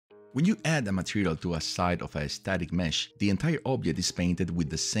When you add a material to a side of a static mesh, the entire object is painted with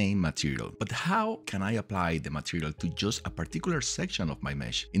the same material. But how can I apply the material to just a particular section of my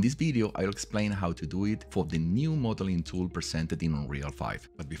mesh? In this video, I'll explain how to do it for the new modeling tool presented in Unreal 5.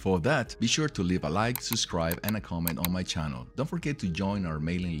 But before that, be sure to leave a like, subscribe, and a comment on my channel. Don't forget to join our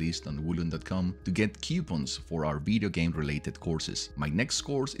mailing list on Wooloo.com to get coupons for our video game related courses. My next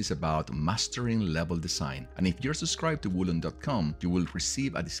course is about mastering level design, and if you're subscribed to Wooloo.com, you will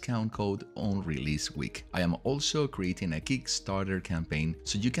receive a discount code on release week. I am also creating a Kickstarter campaign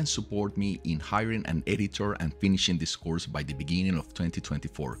so you can support me in hiring an editor and finishing this course by the beginning of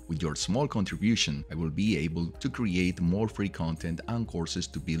 2024. With your small contribution, I will be able to create more free content and courses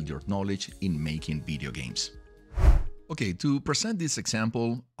to build your knowledge in making video games. Okay, to present this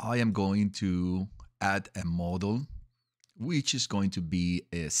example, I am going to add a model which is going to be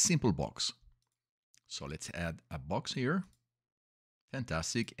a simple box. So let's add a box here.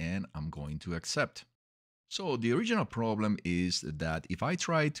 Fantastic, and I'm going to accept. So the original problem is that if I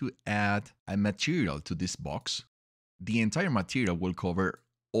try to add a material to this box, the entire material will cover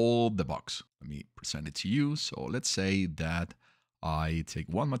all the box. Let me present it to you. So let's say that I take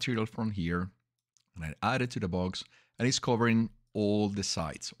one material from here and I add it to the box, and it's covering all the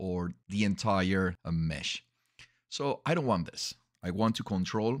sides or the entire mesh. So I don't want this. I want to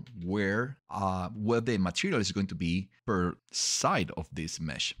control where the material is going to be per side of this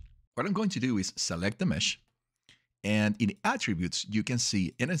mesh. What I'm going to do is select the mesh, and in the attributes, you can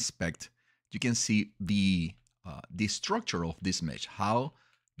see and inspect, you can see the structure of this mesh, how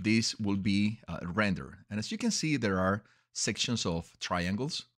this will be rendered. And as you can see, there are sections of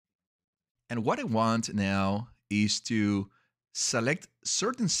triangles. And what I want now is to select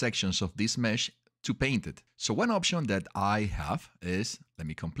certain sections of this mesh to paint it. So one option that I have is, let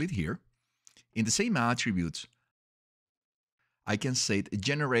me complete here. In the same attributes, I can say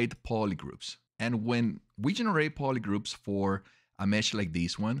generate polygroups. And when we generate polygroups for a mesh like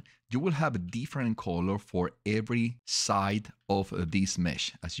this one, you will have a different color for every side of this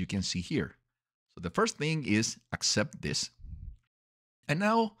mesh, as you can see here. So the first thing is accept this. And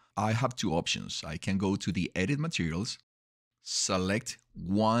now I have two options. I can go to the edit materials, select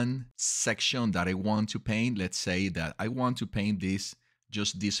one section that I want to paint. Let's say that I want to paint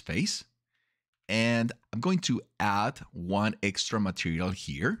just this face. And I'm going to add one extra material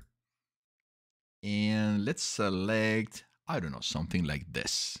here. And let's select, I don't know, something like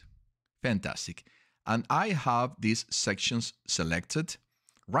this. Fantastic. And I have these sections selected.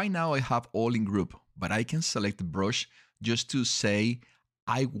 Right now I have all in group, but I can select the brush just to say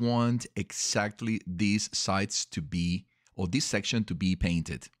I want exactly these sides to be, or this section to be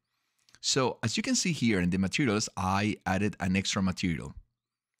painted. So as you can see here in the materials, I added an extra material.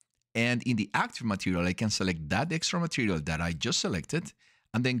 And in the active material, I can select that extra material that I just selected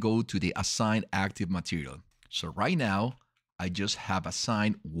and then go to the assign active material. So right now, I just have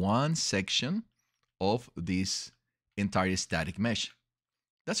assigned one section of this entire static mesh.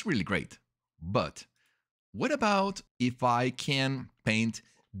 That's really great. But what about if I can paint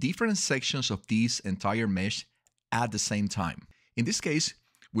different sections of this entire mesh at the same time? In this case,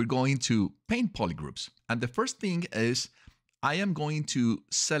 we're going to paint polygroups. And the first thing is I am going to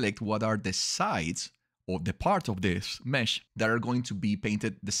select what are the sides or the part of this mesh that are going to be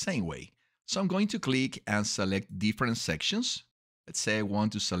painted the same way. So I'm going to click and select different sections. Let's say I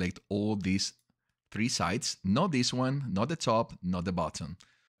want to select all these three sides, not this one, not the top, not the bottom.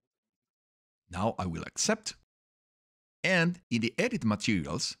 Now I will accept. And in the edit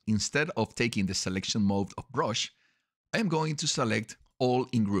materials, instead of taking the selection mode of brush, I am going to select all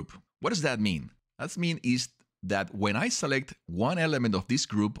in group. What does that mean? That means that when I select one element of this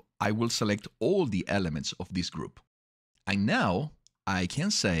group, I will select all the elements of this group. And now I can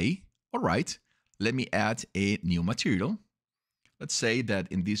say, all right, let me add a new material. Let's say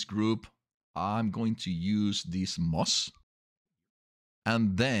that in this group, I'm going to use this moss.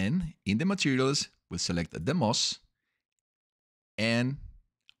 And then in the materials, we'll select the moss and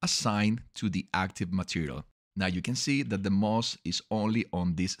assign to the active material. Now you can see that the moss is only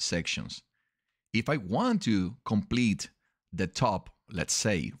on these sections. If I want to complete the top, let's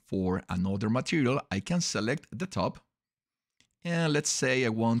say for another material, I can select the top. And let's say I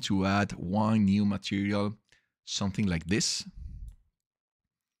want to add one new material, something like this.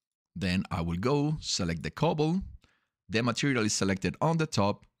 Then I will go select the cobble. The material is selected on the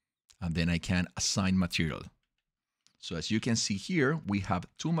top, and then I can assign material. So as you can see here, we have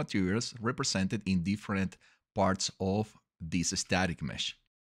two materials represented in different parts of this static mesh.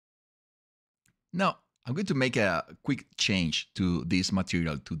 Now, I'm going to make a quick change to this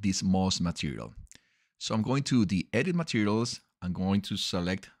material, to this moss material. So I'm going to the edit materials. I'm going to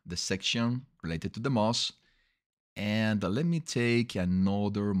select the section related to the moss. And let me take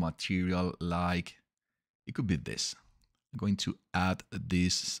another material, like it could be this. I'm going to add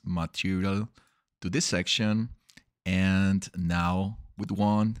this material to this section, and now with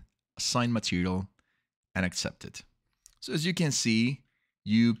one, assign material and accept it. So as you can see,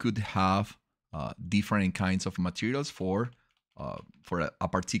 you could have different kinds of materials for a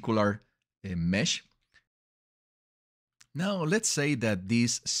particular mesh. Now let's say that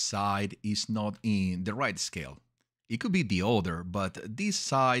this side is not in the right scale. It could be the other, but this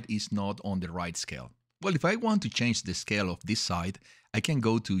side is not on the right scale. Well, if I want to change the scale of this side, I can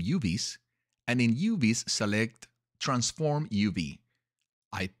go to UVs, and in UVs select Transform UV.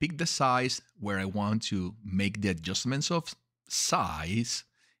 I pick the size where I want to make the adjustments of size,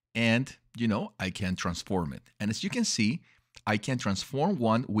 and I can transform it. And as you can see, I can transform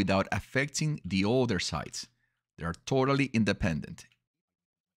one without affecting the other sides. They are totally independent.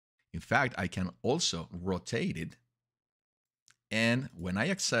 In fact, I can also rotate it. And when I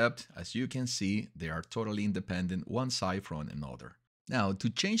accept, as you can see, they are totally independent, one side from another. Now, to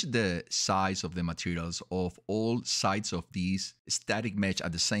change the size of the materials of all sides of this static mesh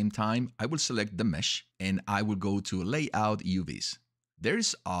at the same time, I will select the mesh and I will go to Layout UVs.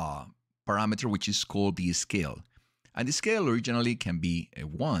 There's a parameter which is called the scale. And the scale originally can be a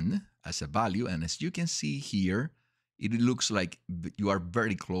 1 as a value. And as you can see here, it looks like you are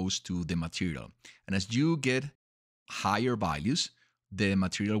very close to the material. And as you get higher values, the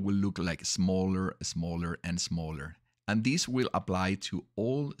material will look like smaller, smaller, and smaller. And this will apply to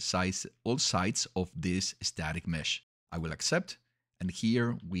all sides of this static mesh. I will accept, and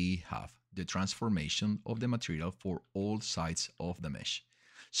here we have the transformation of the material for all sides of the mesh.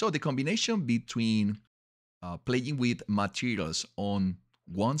 So the combination between playing with materials on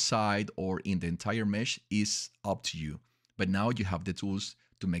one side or in the entire mesh is up to you. But now you have the tools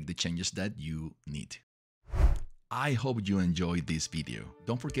to make the changes that you need. I hope you enjoyed this video.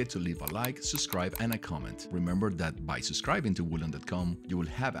 Don't forget to leave a like, subscribe, and a comment. Remember that by subscribing to Woodland.com, you will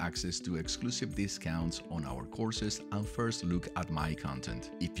have access to exclusive discounts on our courses and first look at my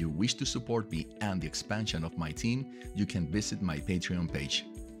content. If you wish to support me and the expansion of my team, you can visit my Patreon page.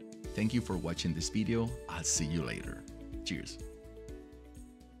 Thank you for watching this video. I'll see you later. Cheers.